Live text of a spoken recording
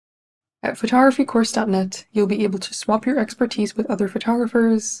At photographycourse.net, you'll be able to swap your expertise with other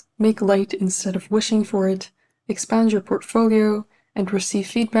photographers, make light instead of wishing for it, expand your portfolio, and receive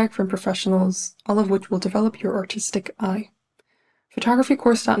feedback from professionals, all of which will develop your artistic eye.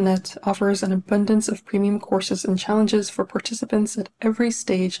 Photographycourse.net offers an abundance of premium courses and challenges for participants at every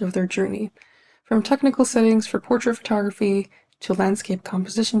stage of their journey, from technical settings for portrait photography to landscape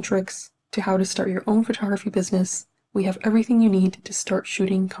composition tricks to how to start your own photography business. We have everything you need to start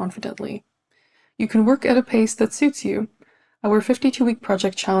shooting confidently. You can work at a pace that suits you. Our 52-week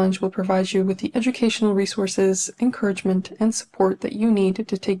project challenge will provide you with the educational resources, encouragement, and support that you need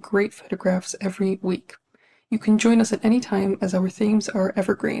to take great photographs every week. You can join us at any time as our themes are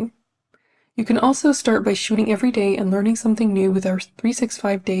evergreen. You can also start by shooting every day and learning something new with our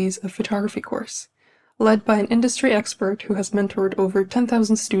 365 Days of Photography course. Led by an industry expert who has mentored over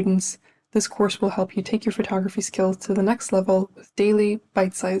 10,000 students, this course will help you take your photography skills to the next level with daily,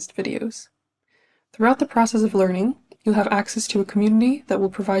 bite-sized videos. Throughout the process of learning, you'll have access to a community that will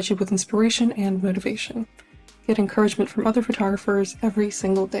provide you with inspiration and motivation. Get encouragement from other photographers every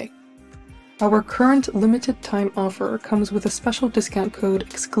single day. Our current limited time offer comes with a special discount code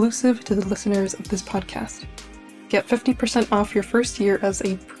exclusive to the listeners of this podcast. Get 50% off your first year as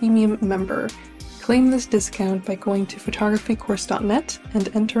a premium member. Claim this discount by going to photographycourse.net and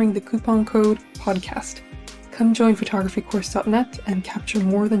entering the coupon code PODCAST. Come join photographycourse.net and capture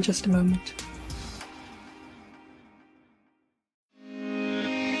more than just a moment.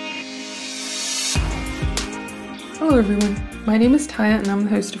 Hello everyone, my name is Taya and I'm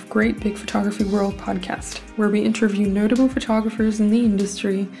the host of Great Big Photography World podcast, where we interview notable photographers in the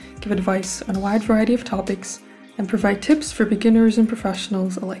industry, give advice on a wide variety of topics, and provide tips for beginners and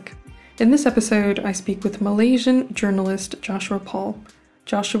professionals alike. In this episode, I speak with Malaysian journalist Joshua Paul.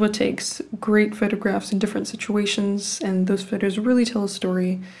 Joshua takes great photographs in different situations, and those photos really tell a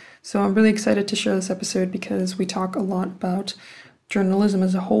story. So I'm really excited to share this episode because we talk a lot about journalism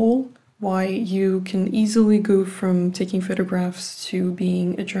as a whole, why you can easily go from taking photographs to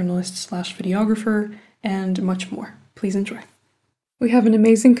being a journalist/videographer, and much more. Please enjoy. We have an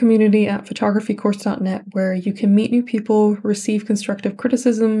amazing community at photographycourse.net where you can meet new people, receive constructive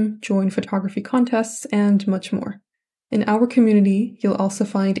criticism, join photography contests, and much more. In our community, you'll also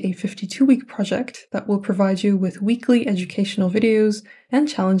find a 52-week project that will provide you with weekly educational videos and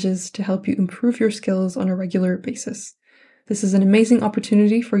challenges to help you improve your skills on a regular basis. This is an amazing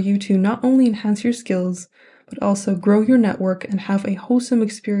opportunity for you to not only enhance your skills, but also grow your network and have a wholesome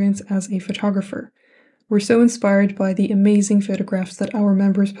experience as a photographer. We're so inspired by the amazing photographs that our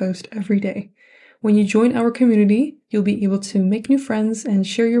members post every day. When you join our community, you'll be able to make new friends and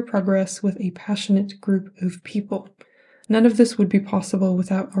share your progress with a passionate group of people. None of this would be possible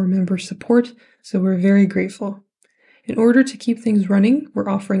without our members' support, so we're very grateful. In order to keep things running, we're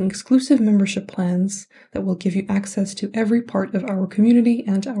offering exclusive membership plans that will give you access to every part of our community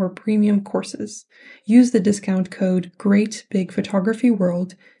and our premium courses. Use the discount code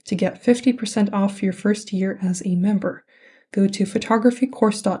GREATBIGPhotographyWorld to get 50% off your first year as a member. Go to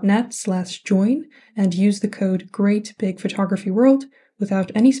photographycourse.net/join and use the code GREATBIGPhotographyWorld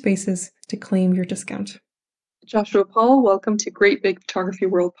without any spaces to claim your discount. Joshua Paul, welcome to Great Big Photography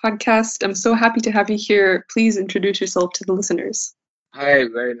World podcast. I'm so happy to have you here. Please introduce yourself to the listeners. Hi,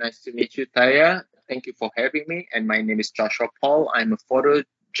 very nice to meet you, Taya. Thank you for having me. And my name is Joshua Paul. I'm a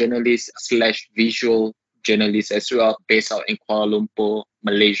photojournalist/visual journalist as well, based out in Kuala Lumpur,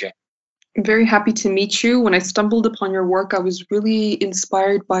 Malaysia. I'm very happy to meet you. When I stumbled upon your work, I was really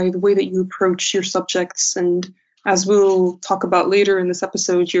inspired by the way that you approach your subjects. And as we'll talk about later in this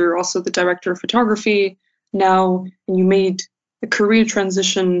episode, you're also the director of photography now, and you made a career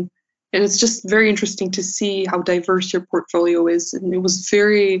transition, and it's just very interesting to see how diverse your portfolio is. And it was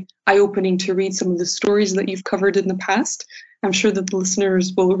very eye-opening to read some of the stories that you've covered in the past. I'm sure that the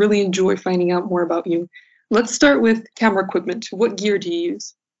listeners will really enjoy finding out more about you. Let's start with camera equipment. What gear do you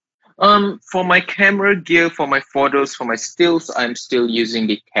use? For my camera gear, for my photos, for my stills, I'm still using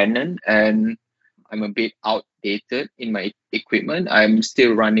the Canon, and I'm a bit outdated in my equipment. I'm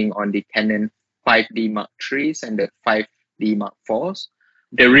still running on the Canon 5D Mark IIIs and the 5D Mark IVs.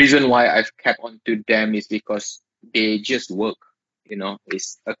 The reason why I've kept on to them is because they just work.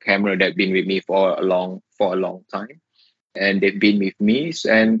 It's a camera that's been with me for a long time, and they've been with me,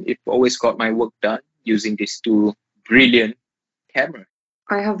 and it always got my work done using these two brilliant cameras.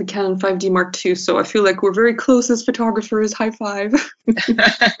 I have the Canon 5D Mark II, so I feel like we're very close as photographers. High five.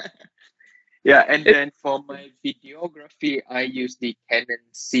 Yeah, and then for my videography, I use the Canon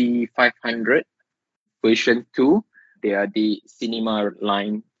C500 version 2. They are the cinema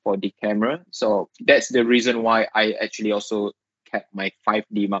line for the camera. So that's the reason why I actually also kept my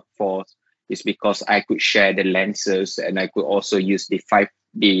 5D Mark IV is because I could share the lenses and I could also use the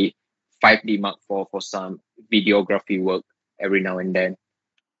 5D Mark IV for some videography work every now and then.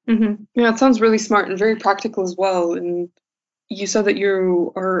 Yeah, it sounds really smart and very practical as well. And you said that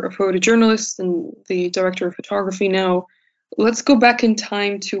you are a photojournalist and the director of photography now. Let's go back in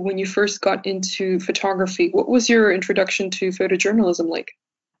time to when you first got into photography. What was your introduction to photojournalism like?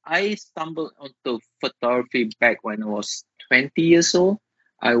 I stumbled onto photography back when I was 20 years old.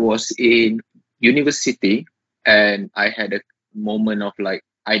 I was in university and I had a moment of like,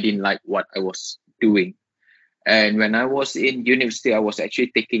 I didn't like what I was doing. And when I was in university, I was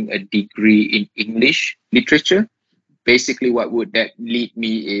actually taking a degree in English literature. Basically, what would that lead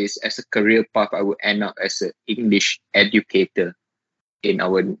me is as a career path, I would end up as an English educator in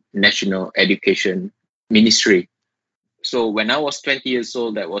our national education ministry. So when I was 20 years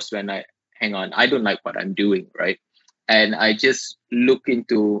old, that was when hang on, I don't like what I'm doing, right? And I just looking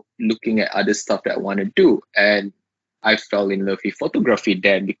at other stuff that I want to do. And I fell in love with photography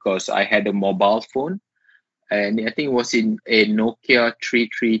then because I had a mobile phone and I think it was in a Nokia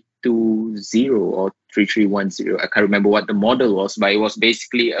 3320 or 3310. I can't remember what the model was, but it was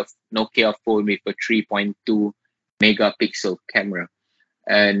basically a Nokia phone with a 3.2 megapixel camera.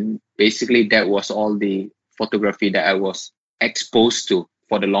 And basically, that was all the photography that I was exposed to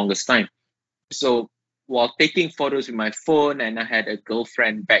for the longest time. So while taking photos with my phone, and I had a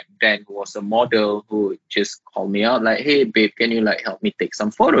girlfriend back then who was a model who just called me out like, "Hey, babe, can you like help me take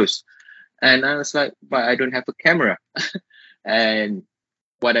some photos?" And I was like, but I don't have a camera. And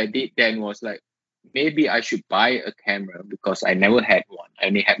what I did then was like, maybe I should buy a camera because I never had one. I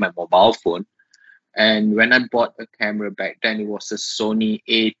only had my mobile phone. And when I bought a camera back then, it was a Sony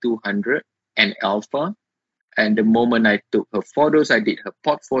A200 and Alpha. And the moment I took her photos, I did her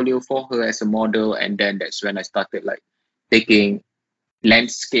portfolio for her as a model. And then that's when I started like taking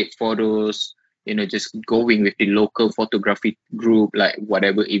landscape photos, just going with the local photography group, like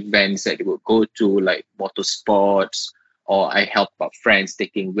whatever events that they would go to, like motorsports, or I help out friends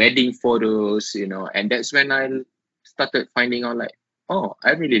taking wedding photos, and that's when I started finding out like, oh,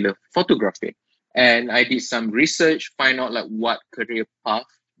 I really love photography. And I did some research, find out like what career path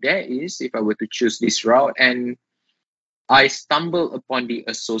there is if I were to choose this route. And I stumbled upon the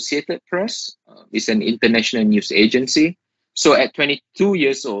Associated Press. It's an international news agency. So at 22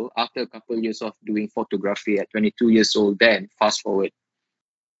 years old, after a couple of years of doing photography, at 22 years old, then fast forward,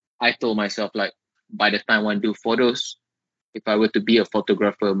 I told myself like, by the time I want to do photos, if I were to be a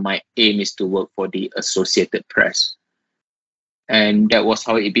photographer, my aim is to work for the Associated Press. And that was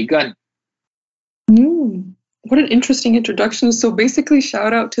how it began. What an interesting introduction. So basically,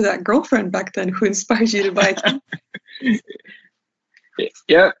 shout out to that girlfriend back then who inspired you to buy it.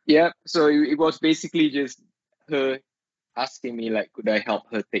 Yeah. So it was basically just her asking me like, could I help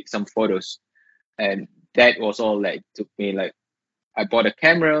her take some photos? And that was all like took me like, I bought a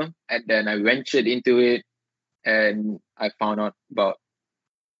camera and then I ventured into it and I found out about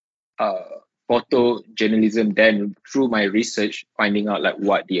photojournalism then through my research, finding out like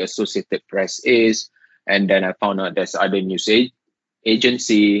what the Associated Press is. And then I found out there's other news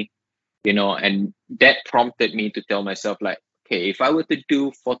agency, and that prompted me to tell myself like, okay, if I were to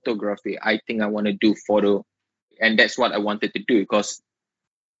do photography, I think I want to do photo. And that's what I wanted to do because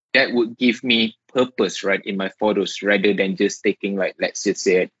that would give me purpose, right, in my photos rather than just taking like, let's just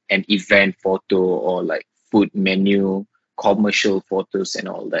say an event photo or like food menu, commercial photos and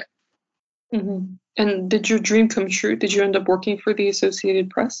all that. And did your dream come true? Did you end up working for the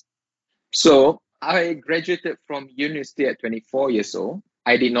Associated Press? So I graduated from university at 24 years old.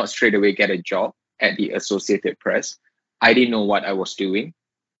 I did not straight away get a job at the Associated Press. I didn't know what I was doing.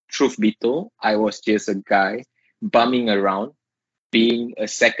 Truth be told, I was just a guy bumming around, being a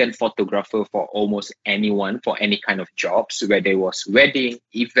second photographer for almost anyone for any kind of jobs, where there was wedding,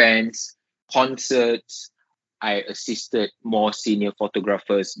 events, concerts. I assisted more senior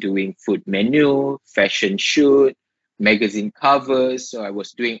photographers doing food menu, fashion shoot, magazine covers. So I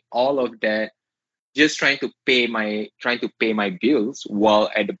was doing all of that, just trying to pay my bills while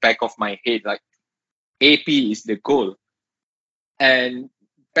at the back of my head, like AP is the goal. And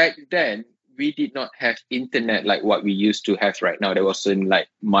back then, we did not have internet like what we used to have right now. There wasn't like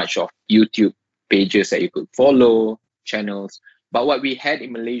much of YouTube pages that you could follow, channels. But what we had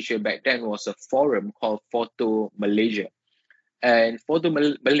in Malaysia back then was a forum called Photo Malaysia. And Photo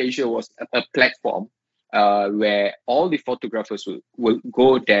Malaysia was a platform where all the photographers will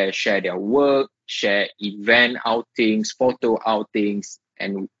go there, share their work, share event outings, photo outings,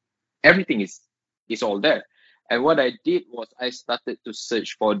 and everything is all there. And what I did was I started to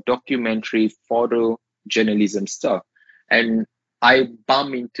search for documentary photo journalism stuff. And I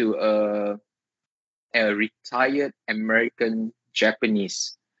bumped into a retired American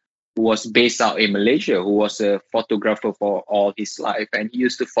Japanese who was based out in Malaysia, who was a photographer for all his life, and he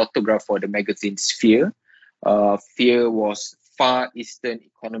used to photograph for the magazine Sphere. Sphere was Far Eastern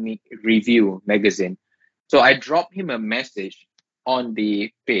Economic Review magazine. So I dropped him a message on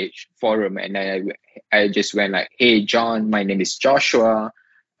the page forum, and I just went like, "Hey John, my name is Joshua,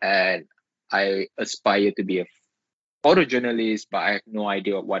 and I aspire to be a photojournalist, but I have no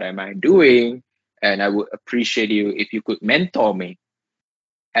idea what am I doing, and I would appreciate you if you could mentor me."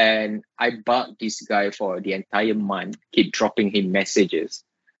 And I bugged this guy for the entire month, keep dropping him messages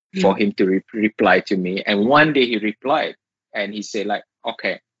for him to reply to me. And one day he replied, and he said like,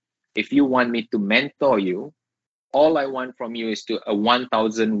 "Okay, if you want me to mentor you, all I want from you is a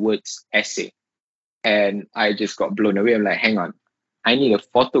 1,000 words essay." And I just got blown away. I'm like, hang on, I need a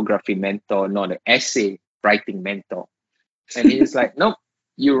photography mentor, not an essay writing mentor. And he's like, "Nope,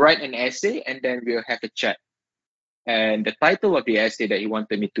 you write an essay and then we'll have a chat." And the title of the essay that he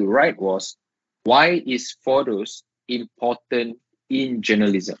wanted me to write was, "Why is photos important in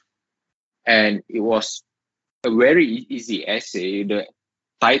journalism?" And it was a very easy essay. The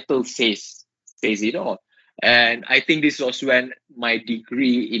title says it all. And I think this was when my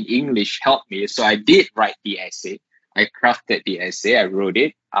degree in English helped me. So I did write the essay. I crafted the essay. I wrote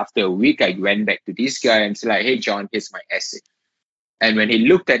it. After a week, I went back to this guy and said like, "Hey, John, here's my essay." And when he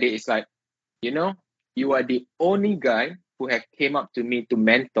looked at it, it's like, you are the only guy who have came up to me to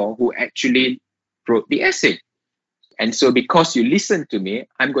mentor who actually wrote the essay. And so because you listened to me,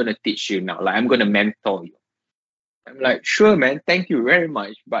 I'm going to teach you now. Like, I'm going to mentor you. I'm like, "Sure, man. Thank you very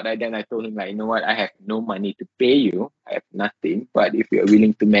much." But then I told him, like, "You know what? I have no money to pay you. I have nothing. But if you're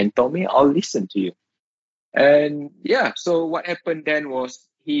willing to mentor me, I'll listen to you." And yeah, so what happened then was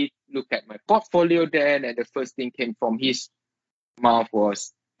he looked at my portfolio then, and the first thing came from his mouth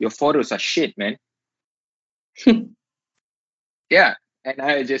was, "Your photos are shit, man." Yeah. And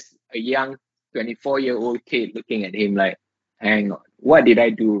I just a young 24-year-old kid looking at him like, hang on, what did I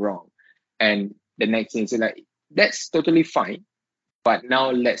do wrong? And the next thing is like, "That's totally fine. But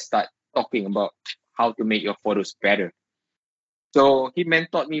now let's start talking about how to make your photos better." So he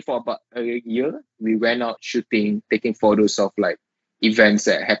mentored me for about a year. We went out shooting, taking photos of like events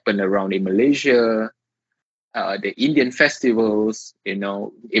that happened around in Malaysia, the Indian festivals. In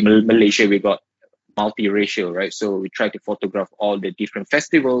Malaysia, we got multiracial, right? So we try to photograph all the different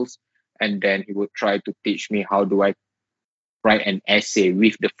festivals, and then he would try to teach me how do I write an essay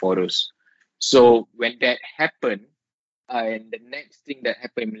with the photos. So when that happened, and the next thing that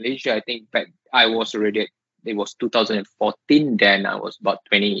happened in Malaysia, I think back I was already, it was 2014, then I was about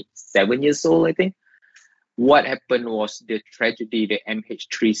 27 years old, I think. What happened was the tragedy, the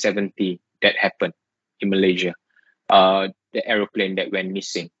MH370 that happened in Malaysia, the aeroplane that went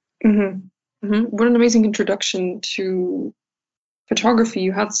missing. What an amazing introduction to photography.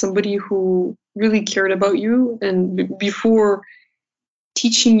 You had somebody who really cared about you, and before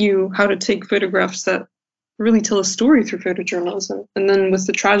teaching you how to take photographs that really tell a story through photojournalism. And then with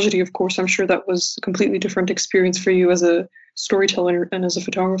the tragedy, of course, I'm sure that was a completely different experience for you as a storyteller and as a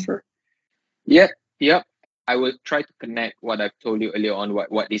photographer. Yep. I will try to connect what I've told you earlier on,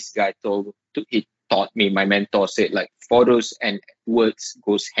 what this guy he taught me. My mentor said like photos and words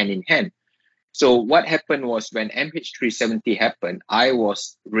goes hand in hand. So what happened was when MH370 happened, I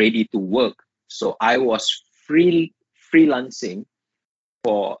was ready to work. So I was freelancing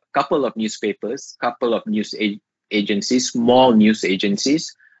for a couple of newspapers, couple of news agencies, small news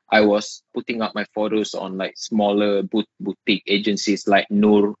agencies. I was putting up my photos on like smaller boutique agencies like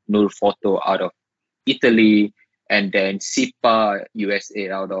Nur Photo out of Italy, and then SIPA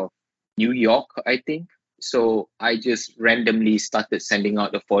USA out of New York, I think. So I just randomly started sending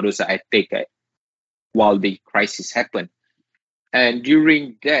out the photos that I take while the crisis happened. And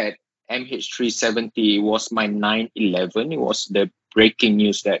during that, MH370 was my 9/11. It was the breaking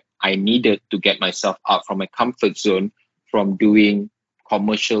news that I needed to get myself out from my comfort zone from doing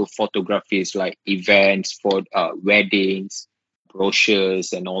commercial photographies like events for weddings,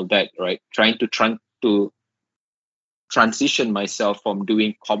 brochures, and all that, right? Trying to transition myself from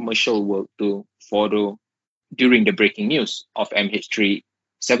doing commercial work to photo during the breaking news of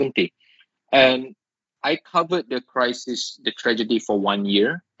MH370. And I covered the crisis, the tragedy for 1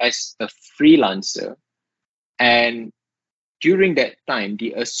 year as a freelancer. And during that time,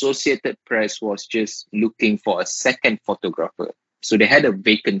 the Associated Press was just looking for a second photographer. So they had a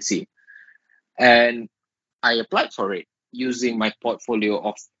vacancy. And I applied for it using my portfolio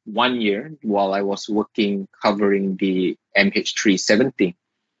of 1 year while I was working covering the MH370.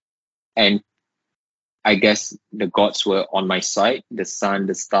 And I guess the gods were on my side. The sun,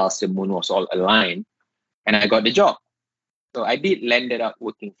 the stars, the moon was all aligned, and I got the job. So I did landed up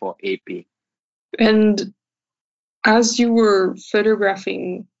working for AP. And as you were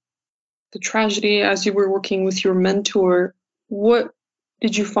photographing the tragedy, as you were working with your mentor, what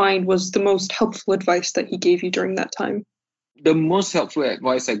did you find was the most helpful advice that he gave you during that time? The most helpful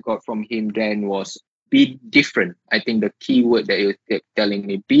advice I got from him then was be different. I think the key word that he kept telling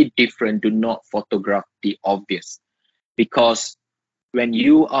me, be different, do not photograph the obvious. Because when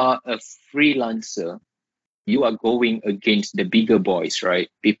you are a freelancer, you are going against the bigger boys, right?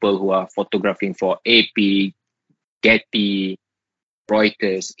 People who are photographing for AP, Getty,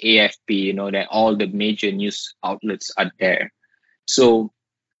 Reuters, AFP, that all the major news outlets are there. So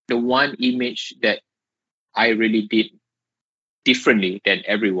the one image that I really did differently than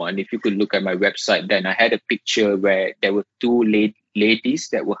everyone, if you could look at my website, then I had a picture where there were two ladies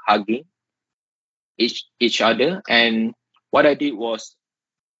that were hugging each other. And what I did was,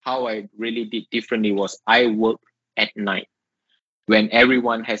 how I really did differently was I worked at night when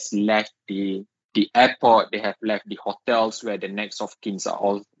everyone has left the airport, they have left the hotels where the next of kins are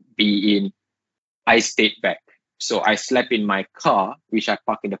all be in. I stayed back. So I slept in my car, which I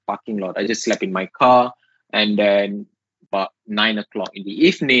parked in the parking lot. I just slept in my car, and then about 9 o'clock in the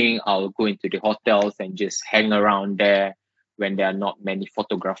evening, I'll go into the hotels and just hang around there when there are not many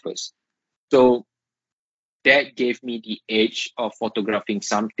photographers. So that gave me the edge of photographing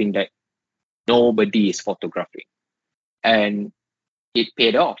something that nobody is photographing. And it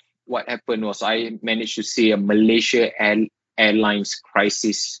paid off. What happened was I managed to see a Malaysia Airlines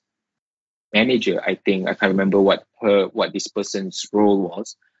crisis manager. I think I can't remember what this person's role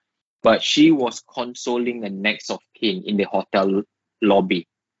was, but she was consoling a next of kin in the hotel lobby,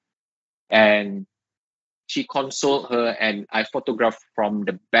 and she consoled her, and I photographed from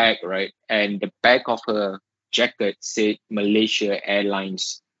the back, right? And the back of her jacket said Malaysia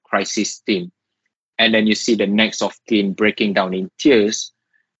Airlines crisis team, and then you see the next of kin breaking down in tears,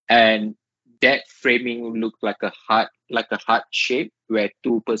 and that framing looked like a heart shape where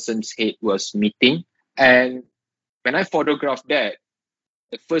two persons' head was meeting. And when I photographed that,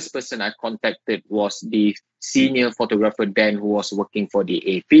 the first person I contacted was the senior photographer Dan, who was working for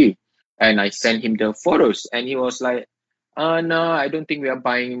the AP, and I sent him the photos, and he was like, no, I don't think we are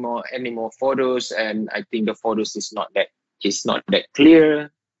buying any more photos, and I think the photos is not that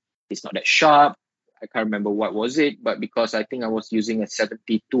clear, it's not that sharp. I can't remember what was it, but because I think I was using a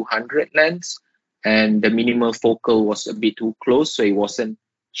 70-200 lens, and the minimal focal was a bit too close, so it wasn't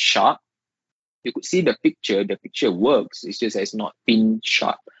sharp. You could see the picture works, it's just that it's not pin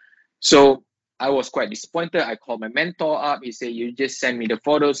sharp. So I was quite disappointed. I called my mentor up. He said, you just send me the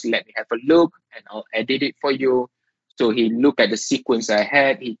photos, let me have a look, and I'll edit it for you. So he looked at the sequence I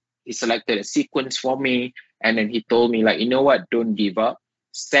had, he selected a sequence for me, and then he told me, like, you know what, don't give up.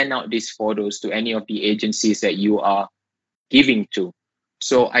 Send out these photos to any of the agencies that you are giving to.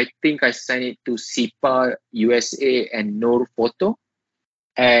 So I think I sent it to SIPA USA and Noor Photo.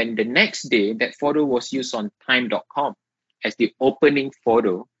 And the next day, that photo was used on time.com as the opening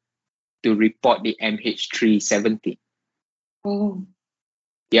photo to report the MH370. Oh.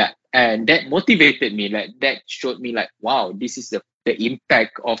 Yeah, and that motivated me. Like, that showed me, like, wow, this is the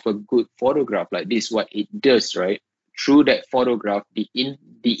impact of a good photograph. Like, this is what it does, right? Through that photograph, the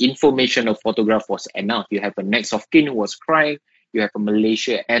information of photograph was enough. You have a next of kin who was crying. You have a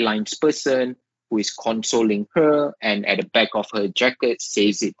Malaysia Airlines person who is consoling her, and at the back of her jacket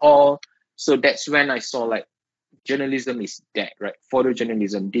says it all. So that's when I saw, like, journalism is that, right?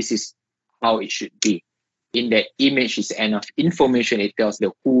 Photojournalism, this is how it should be. In that image is enough information. It tells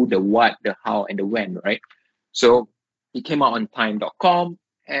the who, the what, the how, and the when, right? So it came out on time.com,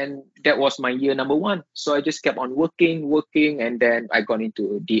 and that was my year number one. So I just kept on working, and then I got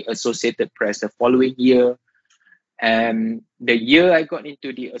into the Associated Press the following year. And the year I got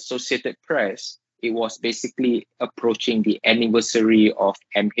into the Associated Press, it was basically approaching the anniversary of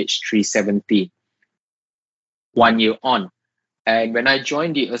MH370, 1 year on. And when I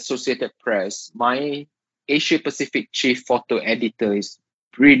joined the Associated Press, my Asia Pacific chief photo editor is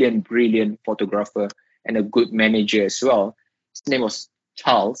brilliant photographer and a good manager as well. His name was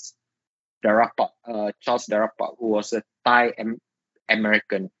Charles Darapak, who was a Thai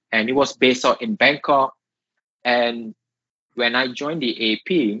American, and he was based out in Bangkok. And when I joined the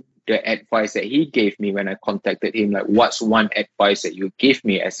AP, the advice that he gave me when I contacted him, like, what's one advice that you give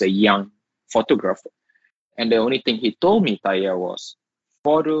me as a young photographer? And the only thing he told me, Taya, was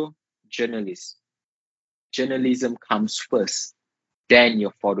photojournalist. Journalism comes first, then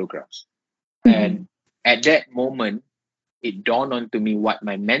your photographs. Mm-hmm. And at that moment, it dawned on to me what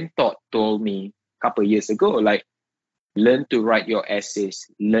my mentor told me couple of years ago, like learn to write your essays,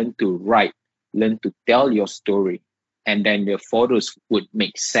 learn to write, learn to tell your story, and then the photos would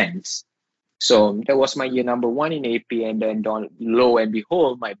make sense. So that was my year number one in AP, and then lo and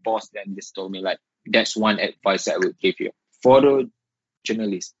behold, my boss then just told me like, that's one advice I would give you.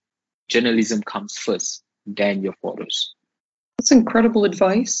 Journalism comes first, then your photos. That's incredible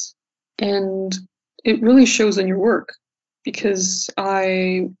advice, and it really shows in your work, because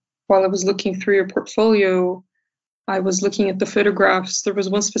while I was looking through your portfolio, I was looking at the photographs. There was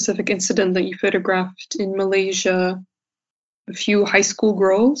one specific incident that you photographed in Malaysia, a few high school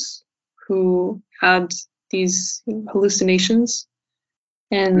girls who had these hallucinations.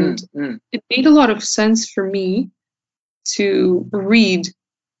 And it made a lot of sense for me to read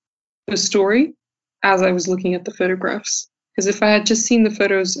the story as I was looking at the photographs. Because if I had just seen the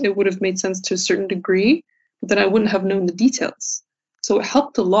photos, it would have made sense to a certain degree, but then I wouldn't have known the details. So it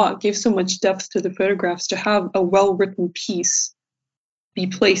helped a lot, gave so much depth to the photographs to have a well-written piece be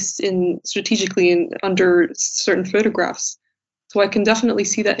placed in strategically under certain photographs. So I can definitely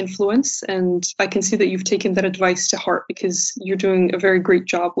see that influence, and I can see that you've taken that advice to heart, because you're doing a very great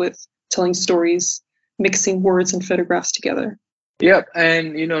job with telling stories, mixing words and photographs together. Yep,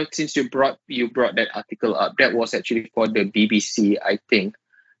 and since you brought that article up, that was actually for the BBC, I think.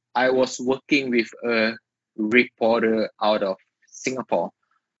 I was working with a reporter out of Singapore,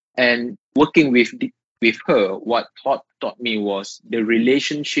 and working with her, what taught me was the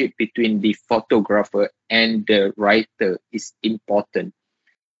relationship between the photographer and the writer is important.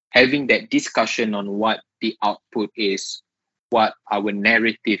 Having that discussion on what the output is, what our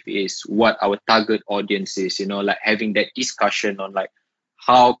narrative is, what our target audience is, like having that discussion on like,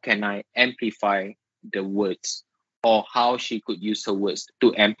 how can I amplify the words, or how she could use her words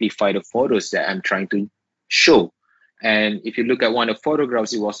to amplify the photos that I'm trying to show. And if you look at one of the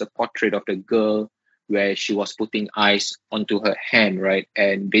photographs, it was a portrait of the girl where she was putting ice onto her hand, right?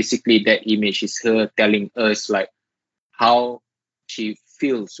 And basically that image is her telling us like how she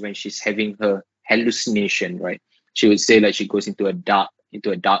feels when she's having her hallucination, right? She would say like she goes into a dark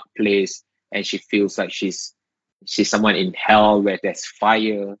place, and she feels like she's someone in hell where there's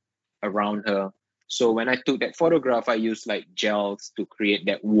fire around her. So when I took that photograph, I used like gels to create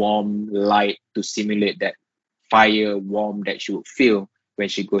that warm light to simulate that fire warm that she would feel when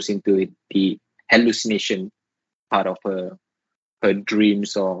she goes into the hallucination part of her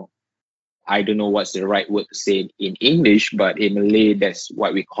dreams, or I don't know what's the right word to say in English, but in Malay, that's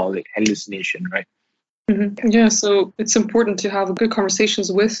what we call it, hallucination, right? Mm-hmm. Yeah, so it's important to have good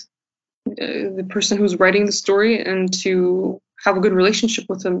conversations with the person who's writing the story, and to have a good relationship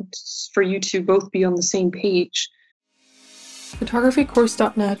with them for you to both be on the same page.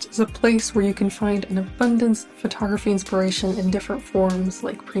 Photographycourse.net is a place where you can find an abundance of photography inspiration in different forms,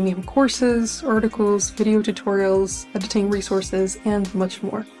 like premium courses, articles, video tutorials, editing resources, and much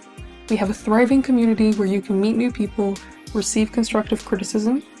more. We have a thriving community where you can meet new people, receive constructive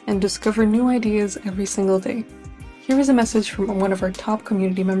criticism, and discover new ideas every single day. Here is a message from one of our top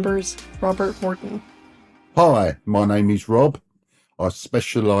community members, Robert Morton. Hi, my name is Rob. I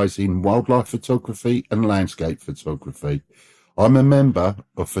specialise in wildlife photography and landscape photography. I'm a member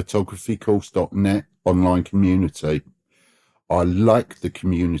of photographycourse.net online community. I like the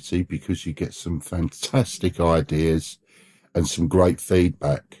community because you get some fantastic ideas and some great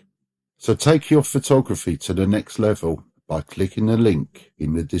feedback. So take your photography to the next level by clicking the link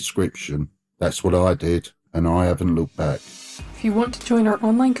in the description. That's what I did, and I haven't looked back. If you want to join our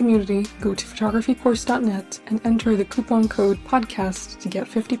online community, go to photographycourse.net and enter the coupon code PODCAST to get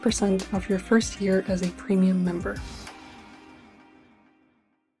 50% off your first year as a premium member.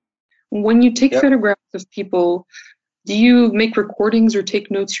 When you take photographs of people, do you make recordings or take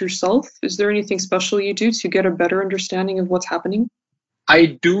notes yourself? Is there anything special you do to get a better understanding of what's happening?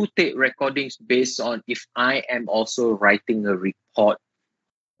 I do take recordings based on if I am also writing a report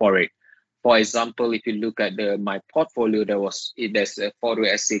for it. For example, if you look at my portfolio, there's a photo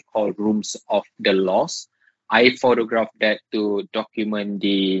essay called Rooms of the Lost. I photographed that to document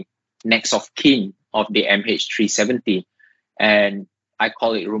the next of kin of the MH370. And I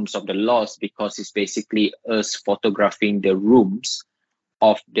call it Rooms of the Lost because it's basically us photographing the rooms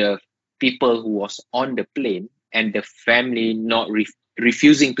of the people who was on the plane and the family not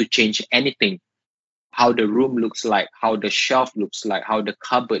refusing to change anything. How the room looks like, how the shelf looks like, how the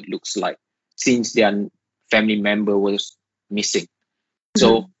cupboard looks like, since their family member was missing.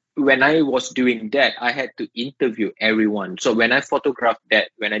 So when I was doing that, I had to interview everyone. So when I photographed that,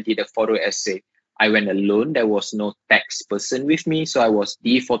 when I did a photo essay, I went alone. There was no text person with me. So I was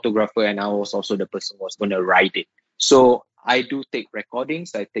the photographer, and I was also the person who was going to write it. So I do take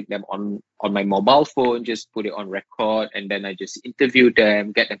recordings. I take them on my mobile phone, just put it on record, and then I just interview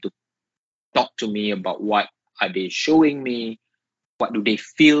them, get them to talk to me about what are they showing me, what do they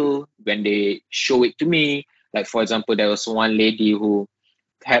feel when they show it to me. Like, for example, there was one lady who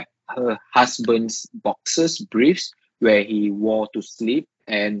kept her husband's boxers briefs where he wore to sleep,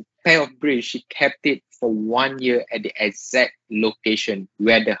 and pair of briefs, she kept it for 1 year at the exact location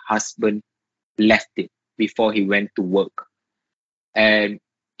where the husband left it before he went to work. And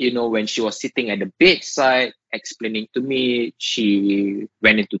when she was sitting at the bedside explaining to me, she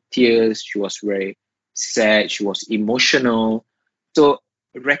went into tears. She was very sad. She was emotional. So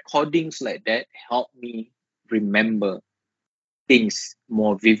recordings like that help me remember things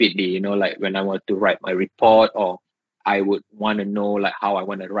more vividly. Like when I want to write my report, or I would want to know like how I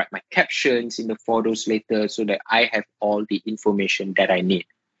want to write my captions in the photos later, so that I have all the information that I need.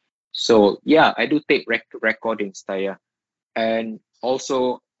 So yeah, I do take recordings, Taya. And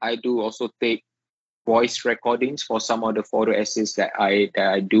also, I do also take voice recordings for some of the photo essays that I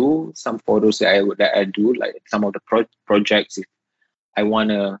do. Some photos that I do, like some of the projects. If I want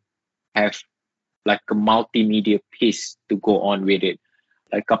to have like a multimedia piece to go on with it.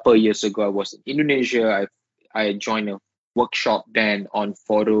 Like a couple of years ago, I was in Indonesia. I joined a workshop then on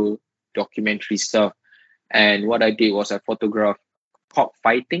photo documentary stuff. And what I did was I photographed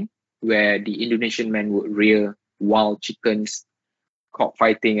cockfighting, where the Indonesian men would rear wild chickens,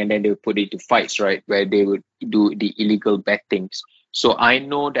 cockfighting, and then they would put it to fights, right, where they would do the illegal bettings. So I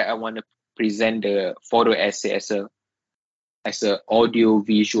know that I want to present the photo essay as a audio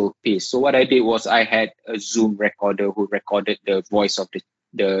visual piece. So what I did was I had a Zoom recorder who recorded the voice of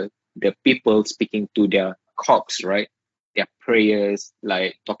the people speaking to their cocks, right? Their prayers,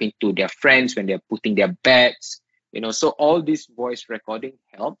 like talking to their friends when they're putting their bets. So all this voice recording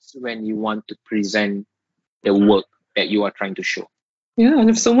helps when you want to present the work that you are trying to show. Yeah, and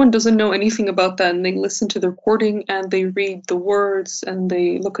if someone doesn't know anything about that and they listen to the recording and they read the words and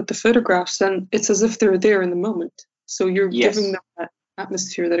they look at the photographs, then it's as if they're there in the moment. So you're giving them that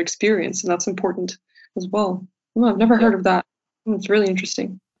atmosphere, that experience, and that's important as well. Oh, I've never heard of that. It's really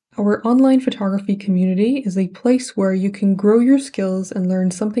interesting. Our online photography community is a place where you can grow your skills and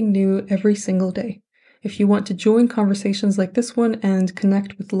learn something new every single day. If you want to join conversations like this one and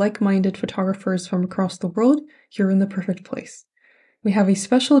connect with like-minded photographers from across the world, you're in the perfect place. We have a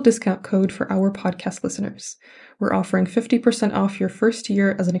special discount code for our podcast listeners. We're offering 50% off your first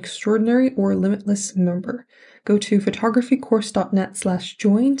year as an extraordinary or limitless member. Go to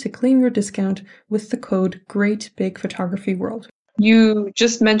photographycourse.net/join to claim your discount with the code GreatBigPhotographyWorld. You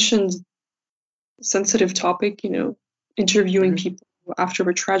just mentioned sensitive topic, interviewing people after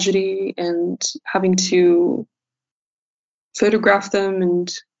a tragedy and having to photograph them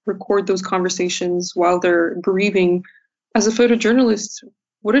and record those conversations while they're grieving. As a photojournalist,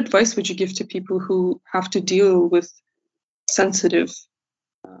 what advice would you give to people who have to deal with sensitive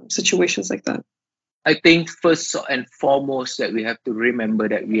situations like that? I think first and foremost that we have to remember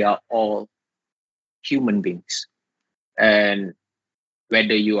that we are all human beings. And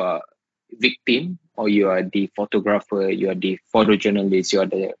whether you are victim or you are the photographer, you are the photojournalist,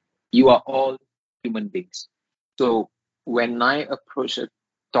 you are all human beings. So when I approach a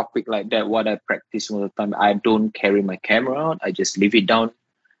topic like that, what I practice all the time, I don't carry my camera out. I just leave it down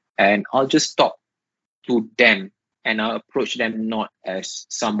and I'll just talk to them, and I'll approach them not as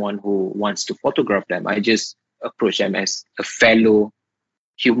someone who wants to photograph them. I just approach them as a fellow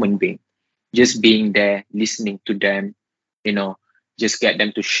human being, just being there, listening to them, just get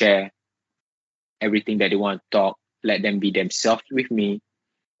them to share everything that they want to talk, let them be themselves with me,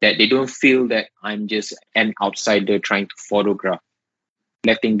 that they don't feel that I'm just an outsider trying to photograph.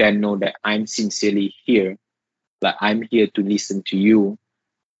 Letting them know that I'm sincerely here, like I'm here to listen to you.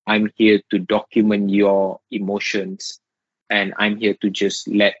 I'm here to document your emotions, and I'm here to just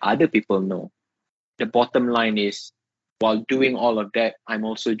let other people know. The bottom line is, while doing all of that, I'm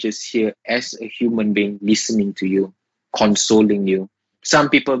also just here as a human being, listening to you, consoling you. Some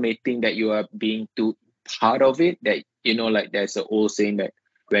people may think that you are being too part of it, that, like there's an old saying that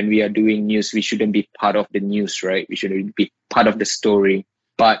when we are doing news, we shouldn't be part of the news, right? We shouldn't be part of the story.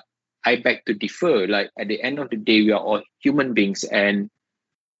 But I beg to differ. Like at the end of the day, we are all human beings, and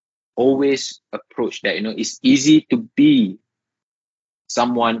always approach that. It's easy to be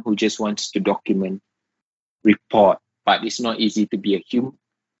someone who just wants to document, report, but it's not easy to be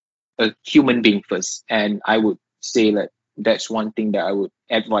a human being first. And I would say that that's one thing that I would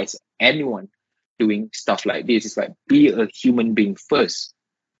advise anyone doing stuff like this, is like, be a human being first,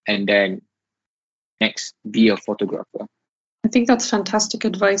 and then next be a photographer. I think that's fantastic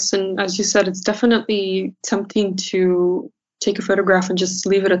advice. And as you said, it's definitely tempting to take a photograph and just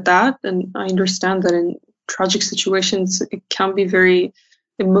leave it at that. And I understand that in tragic situations, it can be very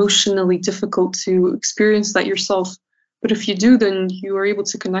emotionally difficult to experience that yourself. But if you do, then you are able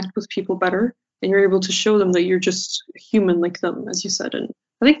to connect with people better and you're able to show them that you're just human like them, as you said. And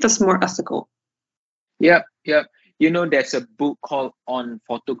I think that's more ethical. Yep, yep. There's a book called On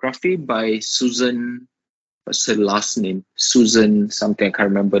Photography by Susan, what's her last name? Susan something, I can't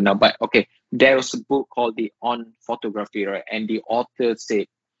remember now. But okay, there was a book called the On Photography, right? And the author said,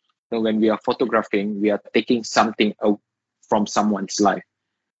 when we are photographing, we are taking something from someone's life.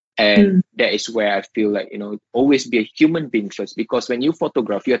 And that is where I feel like, always be a human being first. Because when you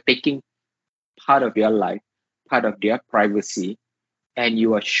photograph, you're taking part of your life, part of their privacy, and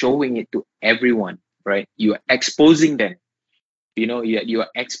you are showing it to everyone, right? You are exposing them. You are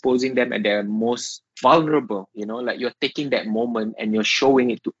exposing them at their most vulnerable, like you're taking that moment and you're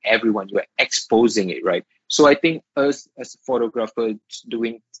showing it to everyone. You're exposing it, right? So I think us as photographers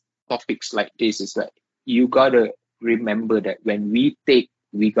doing topics like this is like, you gotta remember that when we take,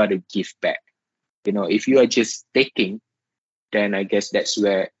 we gotta give back. If you are just taking, then I guess that's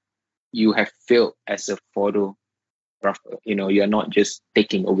where you have failed as a photographer. You're not just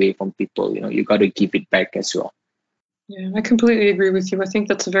taking away from people. You gotta give it back as well. Yeah, I completely agree with you. I think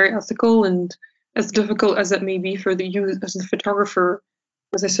that's very ethical, and as difficult as it may be for you as the photographer,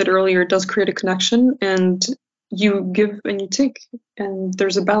 as I said earlier, it does create a connection, and you give and you take, and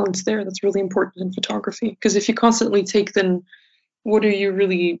there's a balance there that's really important in photography. Because if you constantly take, then what are you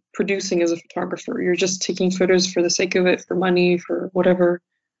really producing as a photographer? You're just taking photos for the sake of it, for money, for whatever.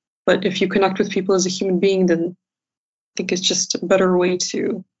 But if you connect with people as a human being, then I think it's just a better way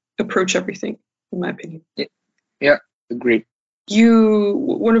to approach everything, in my opinion. Yeah. Agreed.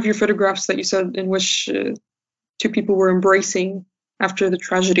 One of your photographs that you said in which two people were embracing after the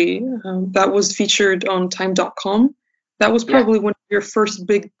tragedy, that was featured on time.com. That was probably one of your first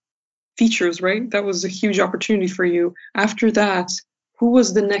big features, right? That was a huge opportunity for you. After that, who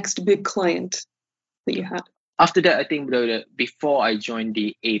was the next big client that you had? After that, I think before I joined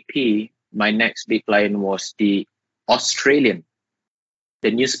the AP, my next big client was the Australian,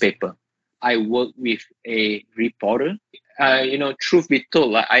 the newspaper. I worked with a reporter. Truth be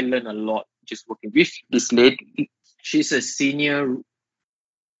told, I learned a lot just working with this lady. She's a senior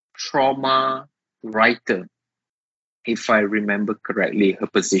trauma writer, if I remember correctly, her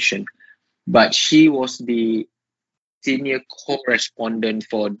position. But she was the senior correspondent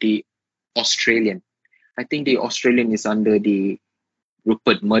for the Australian. I think the Australian is under the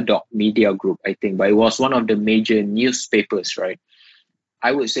Rupert Murdoch Media Group, I think. But it was one of the major newspapers, right?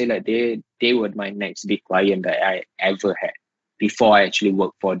 I would say like they were my next big client that I ever had before I actually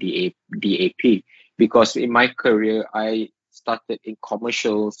worked for the AP. Because in my career, I started in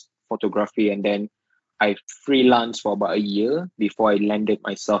commercial photography and then I freelanced for about a year before I landed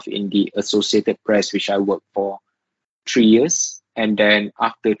myself in the Associated Press, which I worked for 3 years. And then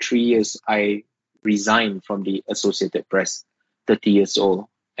after 3 years, I resigned from the Associated Press, 30 years old.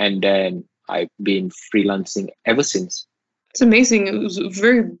 And then I've been freelancing ever since. It's amazing. It was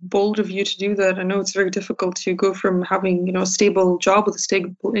very bold of you to do that. I know it's very difficult to go from having, a stable job with a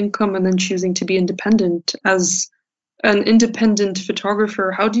stable income and then choosing to be independent. As an independent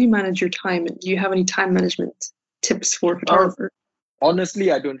photographer, how do you manage your time? Do you have any time management tips for photographers? Honestly,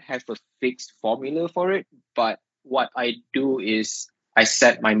 I don't have a fixed formula for it, but what I do is I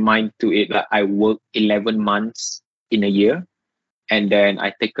set my mind to it. Like I work 11 months in a year, and then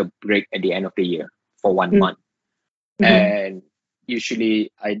I take a break at the end of the year for 1 month. And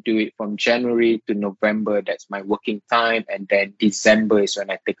usually I do it from January to November. That's my working time. And then December is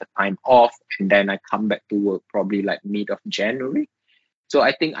when I take a time off. And then I come back to work probably like mid of January. So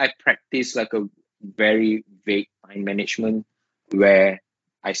I think I practice like a very vague time management where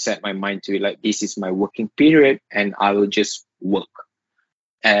I set my mind to it like this is my working period and I will just work.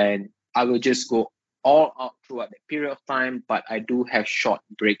 And I will just go all out throughout the period of time. But I do have short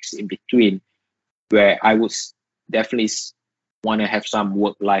breaks in between where I would definitely want to have some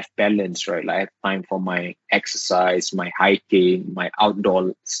work-life balance, right? Like I have time for my exercise, my hiking, my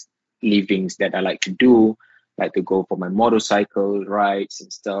outdoor livings that I like to do, like to go for my motorcycle rides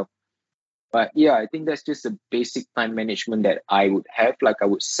and stuff. But yeah, I think that's just a basic time management that I would have. Like I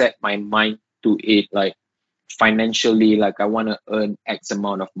would set my mind to it, like financially, like I want to earn X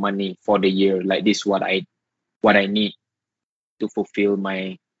amount of money for the year. Like this is what I need to fulfill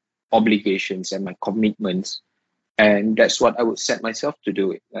my obligations and my commitments. And that's what I would set myself to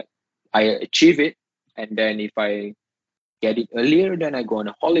do it. Like I achieve it, and then if I get it earlier, then I go on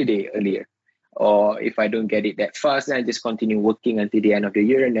a holiday earlier. Or if I don't get it that fast, then I just continue working until the end of the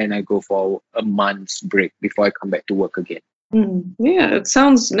year, and then I go for a month's break before I come back to work again. Yeah, it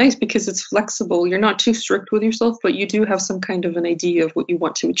sounds nice because it's flexible. You're not too strict with yourself, but you do have some kind of an idea of what you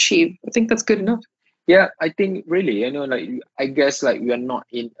want to achieve. I think that's good enough. Yeah, I think really, like I guess like we are not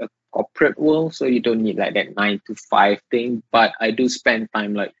in a corporate world, so you don't need like that 9 to 5 thing. But I do spend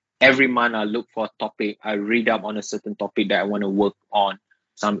time like every month I look for a topic, I read up on a certain topic that I want to work on,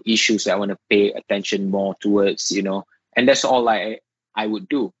 some issues that I want to pay attention more towards, and that's all I would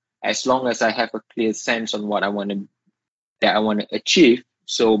do. As long as I have a clear sense on what I want to achieve.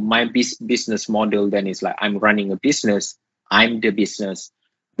 So my business model then is like I'm running a business, I'm the business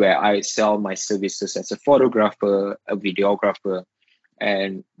where I sell my services as a photographer, a videographer,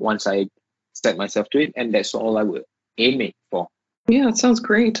 and once I set myself to it, and that's all I would aim it for. Yeah, it sounds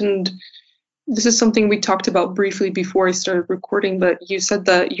great. And this is something we talked about briefly before I started recording, but you said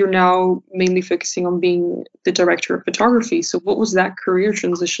that you're now mainly focusing on being the director of photography. So what was that career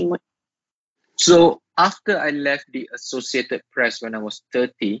transition like? So after I left the Associated Press when I was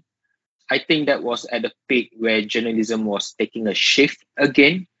 30, I think that was at a peak where journalism was taking a shift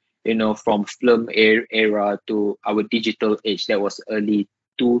again, from film era to our digital age. That was early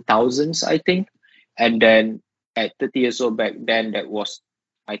 2000s, I think. And then at 30 years old back then, that was,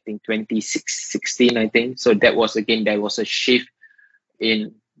 I think, 2016, I think. So that was, again, there was a shift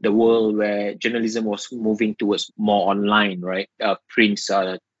in the world where journalism was moving towards more online, right? Prints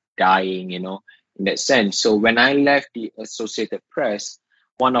are dying, in that sense. So when I left the Associated Press,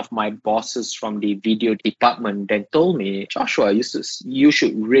 one of my bosses from the video department then told me, Joshua, you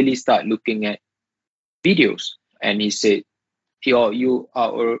should really start looking at videos. And he said, you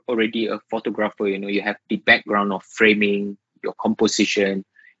are already a photographer, you have the background of framing, your composition,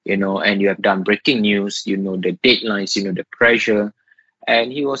 and you have done breaking news, the deadlines, the pressure.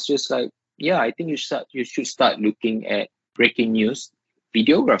 And he was just like, yeah, I think you should start looking at breaking news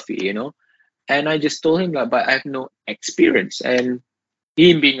videography, And I just told him, but I have no experience. And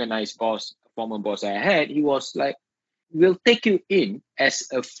him being a nice boss, former boss I had, he was like, we'll take you in as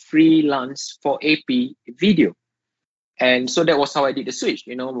a freelance for AP video. And so that was how I did the switch.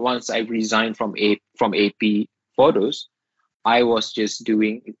 Once I resigned from AP photos, I was just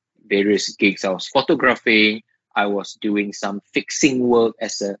doing various gigs. I was photographing, I was doing some fixing work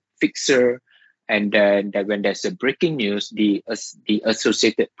as a fixer. And then when there's a breaking news, the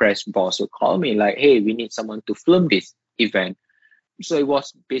Associated Press boss will call me like, hey, we need someone to film this event. So it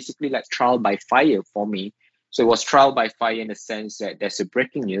was basically like trial by fire for me. So it was trial by fire in the sense that there's a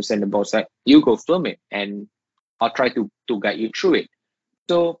breaking news and the boss like, you go film it and I'll try to guide you through it.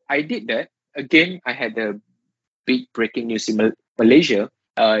 So I did that. Again, I had a big breaking news in Malaysia.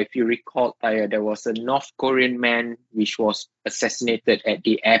 If you recall, there was a North Korean man which was assassinated at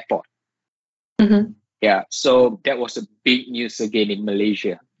the airport. Mm-hmm. Yeah, so that was a big news again in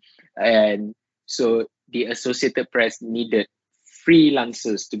Malaysia. And so the Associated Press needed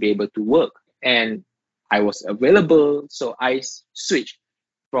freelancers to be able to work. And I was available, so I switched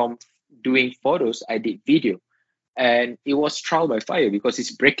from doing photos, I did video. And it was trial by fire because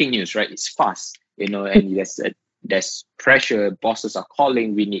it's breaking news, right? It's fast, and there's pressure. Bosses are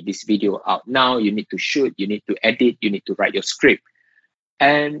calling, we need this video out now. You need to shoot, you need to edit, you need to write your script.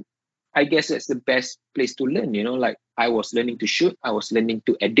 And I guess that's the best place to learn, like I was learning to shoot, I was learning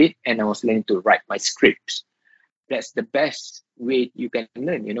to edit, and I was learning to write my scripts. That's the best way you can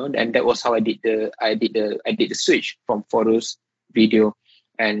learn, and that was how I did the switch from photos, video,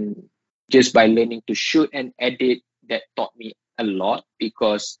 and just by learning to shoot and edit, that taught me a lot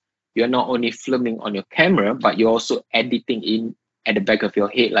because you're not only filming on your camera, but you're also editing in at the back of your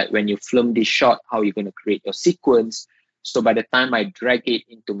head. Like when you film this shot, how you're going to create your sequence. So by the time I drag it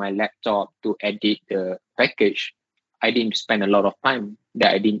into my laptop to edit the package, I didn't spend a lot of time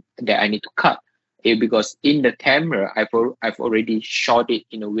that I need to cut. Because in the camera, I've already shot it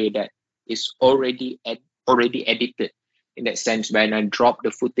in a way that is already edited. In that sense, when I drop the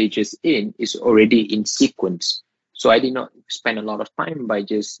footages in, it's already in sequence. So I did not spend a lot of time by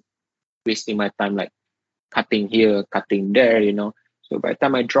just wasting my time like cutting here, cutting there, So by the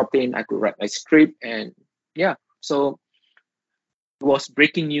time I drop in, I could write my script, and yeah. So it was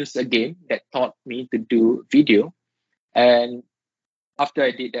breaking news again that taught me to do video. And after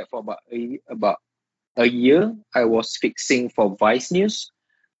I did that for about a year, I was fixing for Vice News.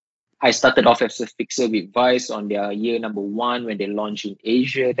 I started off as a fixer with Vice on their year number 1 when they launched in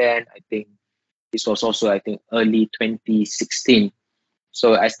Asia then. I think this was also, early 2016.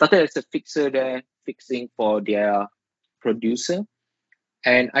 So I started as a fixer there, fixing for their producer.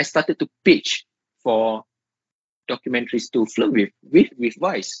 And I started to pitch for documentaries to film with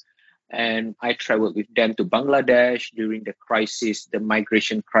Vice. And I traveled with them to Bangladesh during the crisis, the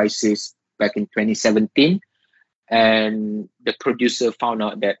migration crisis back in 2017. And the producer found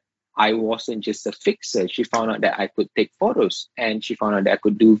out that I wasn't just a fixer. She found out that I could take photos, and she found out that I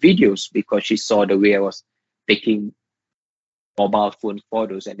could do videos because she saw the way I was taking mobile phone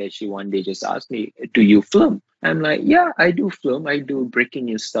photos. And then she one day just asked me, "Do you film?" I'm like, "Yeah, I do film. I do breaking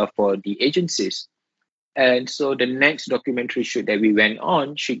news stuff for the agencies." And so the next documentary shoot that we went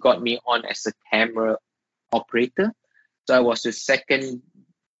on, she got me on as a camera operator. So I was the second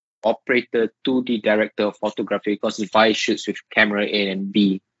operator to the director of photography, because Vice shoots with camera A and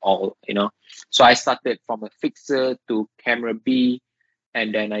B all, So I started from a fixer to camera B,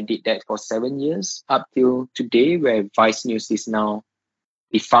 and then I did that for 7 years up till today, where Vice News is now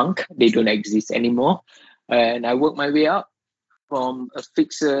defunct. They don't exist anymore. And I worked my way up from a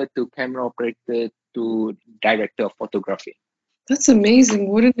fixer to camera operator to director of photography. That's amazing.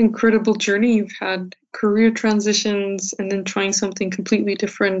 What an incredible journey you've had. Career transitions and then trying something completely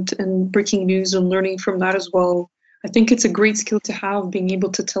different and breaking news and learning from that as well. I think it's a great skill to have, being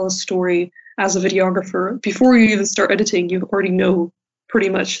able to tell a story as a videographer. Before you even start editing, you already know pretty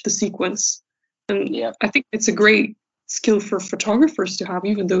much the sequence. And Yeah. I think it's a great skill for photographers to have,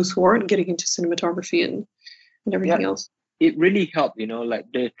 even those who aren't getting into cinematography and everything else. It really helped, like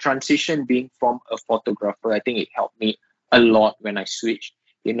the transition being from a photographer. I think it helped me a lot when I switched,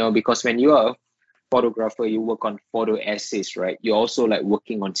 because when you are a photographer, you work on photo essays, right? You're also like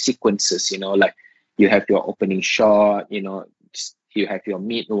working on sequences, like you have your opening shot, you have your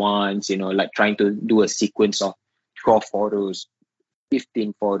mid ones, like trying to do a sequence of 12 photos,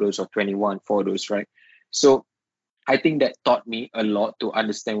 15 photos, or 21 photos, right? So I think that taught me a lot to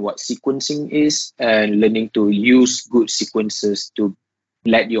understand what sequencing is, and learning to use good sequences to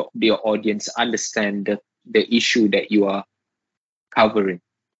let your audience understand the issue that you are covering.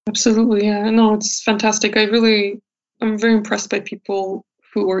 Absolutely, yeah. No, it's fantastic. I'm very impressed by people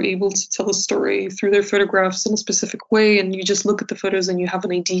who are able to tell a story through their photographs in a specific way, and you just look at the photos and you have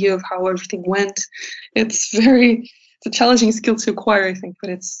an idea of how everything went. It's a challenging skill to acquire, I think, but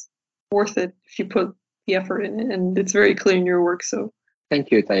it's worth it if you put the effort in it, and it's very clear in your work. So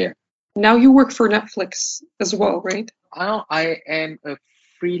thank you, Taya. Now you work for Netflix as well, right? I am a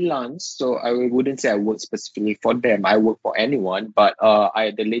freelance, so I wouldn't say I work specifically for them. I work for anyone, but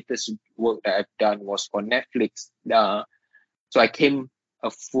the latest work that I've done was for Netflix. So I came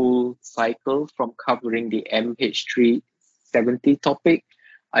a full cycle from covering the MH370 topic.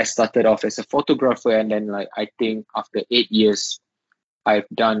 I started off as a photographer, and then I think after 8 years, I've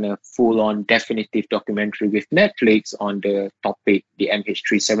done a full-on definitive documentary with Netflix on the topic, the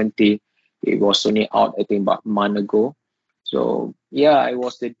MH370. It was only out, I think, about a month ago. So yeah, I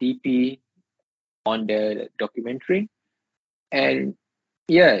was the DP on the documentary. And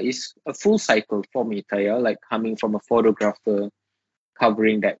yeah, it's a full cycle for me, Taya, like coming from a photographer,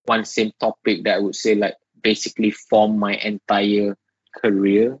 covering that one same topic that I would say basically formed my entire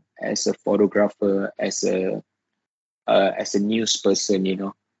career as a photographer, as a news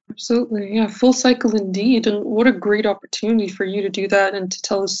person, Absolutely, yeah, full cycle indeed. And what a great opportunity for you to do that and to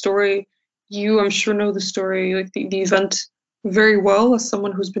tell a story. You, I'm sure, know the story, like the event very well as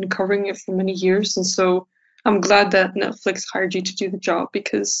someone who's been covering it for many years. And so I'm glad that Netflix hired you to do the job,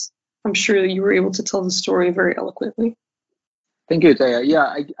 because I'm sure that you were able to tell the story very eloquently. Thank you, Taya.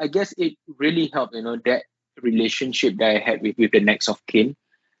 Yeah, I guess it really helped, that relationship that I had with the next of kin,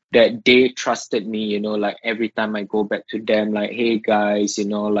 that they trusted me, every time I go back to them, hey guys,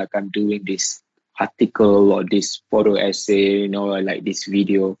 I'm doing this article or this photo essay, or this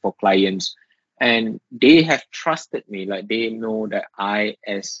video for clients. And they have trusted me, they know that I,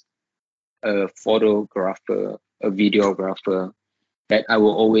 as a photographer, a videographer, that I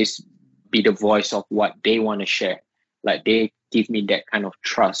will always be the voice of what they want to share. They give me that kind of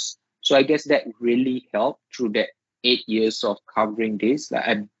trust. So I guess that really helped through that 8 years of covering this.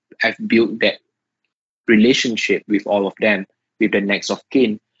 I've built that relationship with all of them, with the next of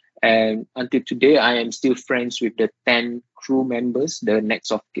kin. And until today, I am still friends with the 10 crew members,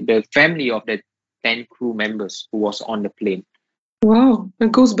 the family of the 10 crew members who was on the plane. Wow,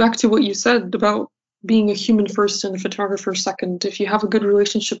 it goes back to what you said about being a human first and a photographer second. If you have a good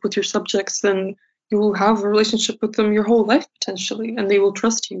relationship with your subjects, then you will have a relationship with them your whole life potentially, and they will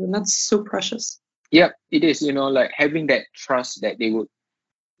trust you, and that's so precious. Yeah, it is, having that trust that they would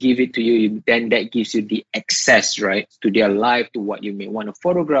give it to you, then that gives you the access, right, to their life, to what you may want to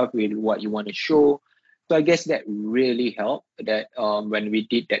photograph with, what you want to show. So I guess that really helped, that when we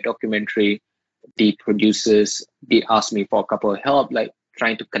did that documentary, the producers did ask me for a couple of help,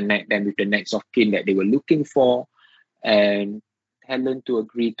 trying to connect them with the next of kin that they were looking for. And Helen to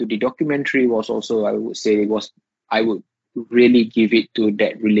agree to the documentary was also, I would say, I would really give it to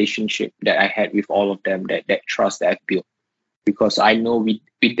that relationship that I had with all of them, that trust that I've built. Because I know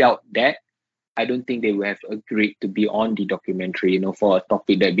without that, I don't think they would have agreed to be on the documentary, for a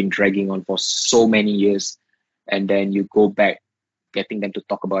topic that had been dragging on for so many years. And then you go back, getting them to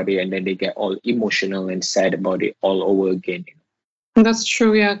talk about it, and then they get all emotional and sad about it all over again. That's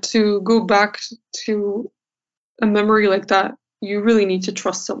true, yeah. To go back to a memory like that, you really need to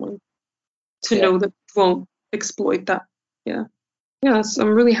trust someone to know that you won't exploit that. Yeah. Yes, I'm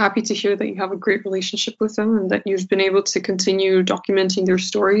really happy to hear that you have a great relationship with them and that you've been able to continue documenting their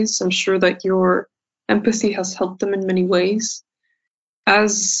stories. I'm sure that your empathy has helped them in many ways.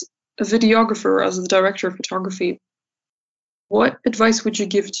 As a videographer, as the director of photography, what advice would you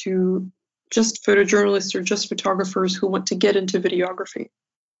give to just photojournalists or just photographers who want to get into videography?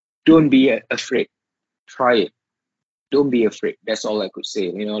 Don't be afraid. Try it. Don't be afraid. That's all I could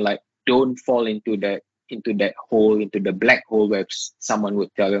say. Don't fall into that hole, into the black hole where someone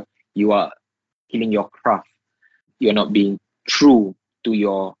would tell you you are killing your craft. You're not being true to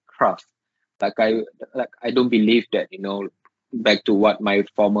your craft. I don't believe that, back to what my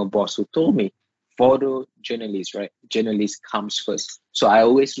former boss who told me, photojournalist, right? Journalist comes first. So I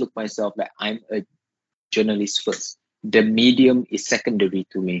always look myself like I'm a journalist first. The medium is secondary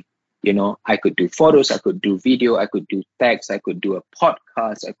to me. I could do photos, I could do video, I could do text, I could do a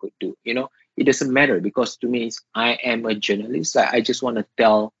podcast, I could do, it doesn't matter, because to me, I am a journalist. I just want to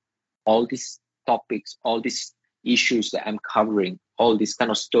tell all these topics, all these issues that I'm covering, all these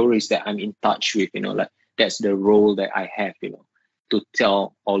kind of stories that I'm in touch with, that's the role that I have, to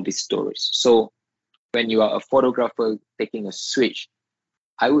tell all these stories. So when you are a photographer taking a switch,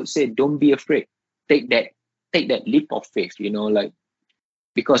 I would say don't be afraid. Take that leap of faith,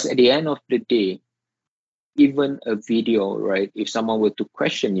 because at the end of the day, even a video, right? If someone were to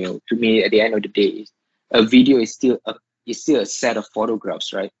question you, to me, at the end of the day, a video is still a set of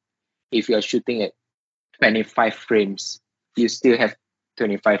photographs, right? If you are shooting at 25 frames, you still have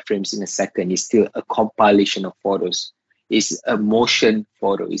 25 frames in a second. It's still a compilation of photos. It's a motion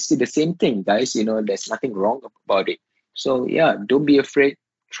photo. It's still the same thing, guys. There's nothing wrong about it. So yeah, don't be afraid.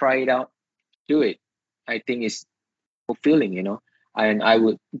 Try it out. Do it. I think it's fulfilling, and I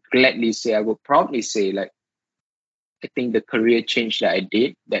would proudly say, I think the career change that I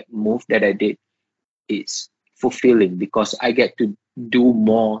did, that move that I did, is fulfilling because I get to do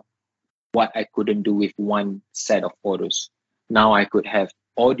more what I couldn't do with one set of photos. Now I could have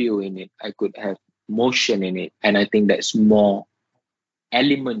audio in it, I could have motion in it, and I think that's more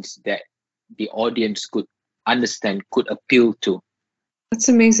elements that the audience could understand, could appeal to. That's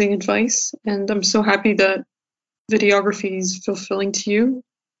amazing advice, and I'm so happy that videography is fulfilling to you.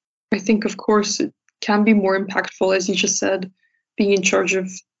 I think, of course, it can be more impactful, as you just said, being in charge of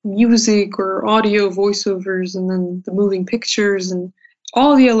music or audio voiceovers and then the moving pictures and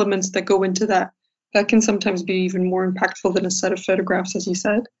all the elements that go into that. That can sometimes be even more impactful than a set of photographs, as you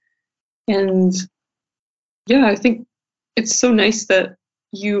said. And yeah, I think it's so nice that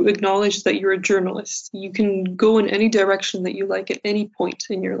you acknowledge that you're a journalist. You can go in any direction that you like at any point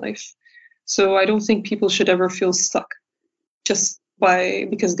in your life. So I don't think people should ever feel stuck just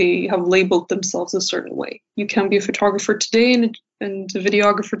because they have labeled themselves a certain way. You can be a photographer today and a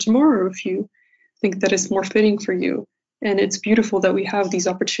videographer tomorrow if you think that it's more fitting for you. And it's beautiful that we have these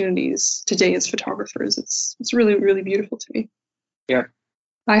opportunities today as photographers. It's really, really beautiful to me. Yeah.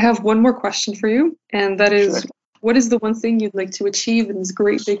 I have one more question for you, and that is, what is the one thing you'd like to achieve in this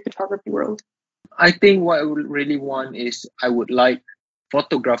great big photography world? I think what I would really want is I would like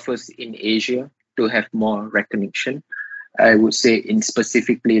photographers in Asia to have more recognition. I would say in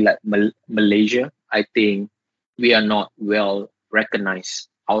specifically like Malaysia, I think we are not well recognized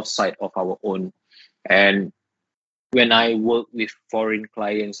outside of our own. And when I work with foreign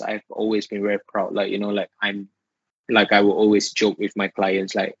clients, I've always been very proud. I will always joke with my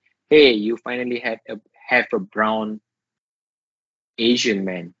clients, like, hey, you finally have a brown Asian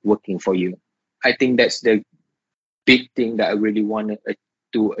man working for you. I think that's the big thing that I really want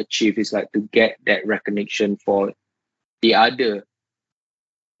to achieve, is like to get that recognition for the other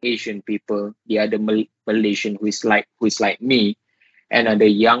Asian people, the other Malaysian who is like me, and the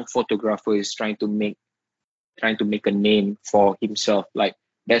young photographer is trying to make a name for himself. Like,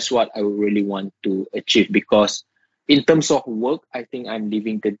 that's what I really want to achieve, because in terms of work, I think I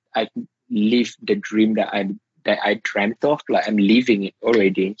live the dream that I dreamt of. Like, I'm living it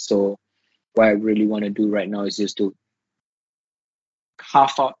already. So what I really want to do right now is just to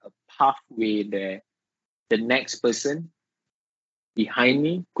carve out a pathway there. The next person behind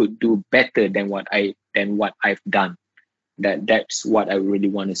me could do better than what I've done. That's what I really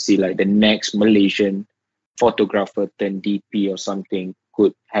want to see. Like the next Malaysian photographer turned DP or something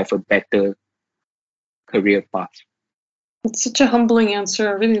could have a better career path. It's such a humbling answer.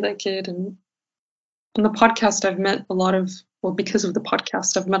 I really like it. And on the podcast, I've met because of the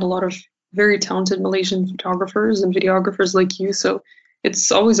podcast, I've met a lot of very talented Malaysian photographers and videographers like you. So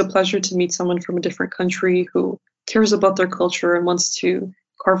it's always a pleasure to meet someone from a different country who cares about their culture and wants to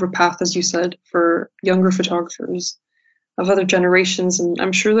carve a path, as you said, for younger photographers of other generations. And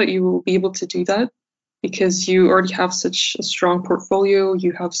I'm sure that you will be able to do that because you already have such a strong portfolio.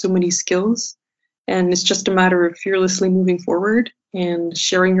 You have so many skills. And it's just a matter of fearlessly moving forward and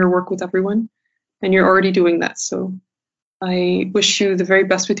sharing your work with everyone. And you're already doing that. So I wish you the very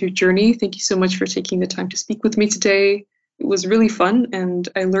best with your journey. Thank you so much for taking the time to speak with me today. It was really fun and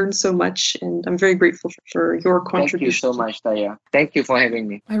I learned so much, and I'm very grateful for your contribution. Thank you so much, Taya. Thank you for having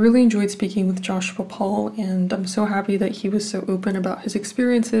me. I really enjoyed speaking with Joshua Paul, and I'm so happy that he was so open about his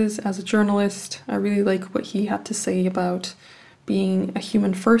experiences as a journalist. I really like what he had to say about being a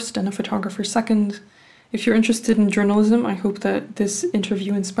human first and a photographer second. If you're interested in journalism, I hope that this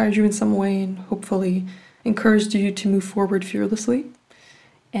interview inspired you in some way and hopefully encouraged you to move forward fearlessly.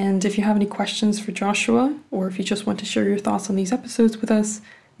 And if you have any questions for Joshua, or if you just want to share your thoughts on these episodes with us,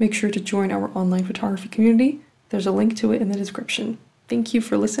 make sure to join our online photography community. There's a link to it in the description. Thank you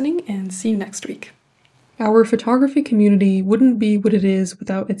for listening and see you next week. Our photography community wouldn't be what it is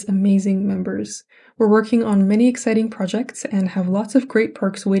without its amazing members. We're working on many exciting projects and have lots of great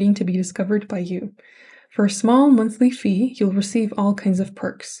perks waiting to be discovered by you. For a small monthly fee, you'll receive all kinds of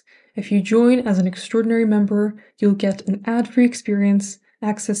perks. If you join as an extraordinary member, you'll get an ad-free experience,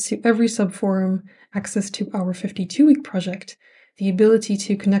 access to every subforum, access to our 52-week project, the ability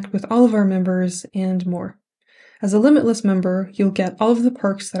to connect with all of our members, and more. As a Limitless member, you'll get all of the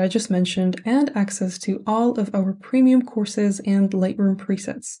perks that I just mentioned and access to all of our premium courses and Lightroom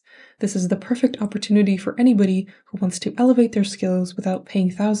presets. This is the perfect opportunity for anybody who wants to elevate their skills without paying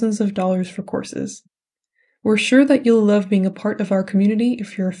thousands of dollars for courses. We're sure that you'll love being a part of our community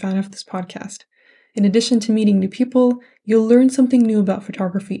if you're a fan of this podcast. In addition to meeting new people, you'll learn something new about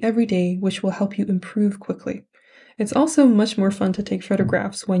photography every day, which will help you improve quickly. It's also much more fun to take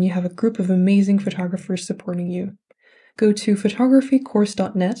photographs when you have a group of amazing photographers supporting you. Go to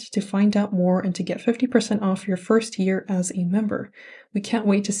photographycourse.net to find out more and to get 50% off your first year as a member. We can't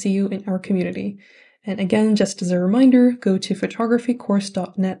wait to see you in our community. And again, just as a reminder, go to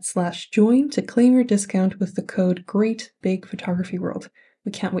photographycourse.net/join to claim your discount with the code GREATBIGPhotographyWorld.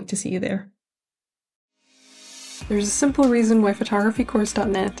 We can't wait to see you there. There's a simple reason why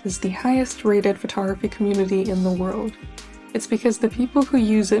photographycourse.net is the highest rated photography community in the world. It's because the people who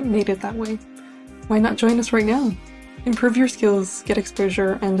use it made it that way. Why not join us right now? Improve your skills, get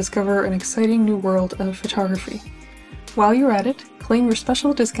exposure, and discover an exciting new world of photography. While you're at it, claim your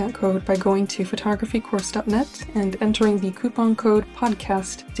special discount code by going to photographycourse.net and entering the coupon code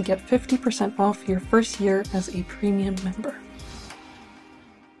PODCAST to get 50% off your first year as a premium member.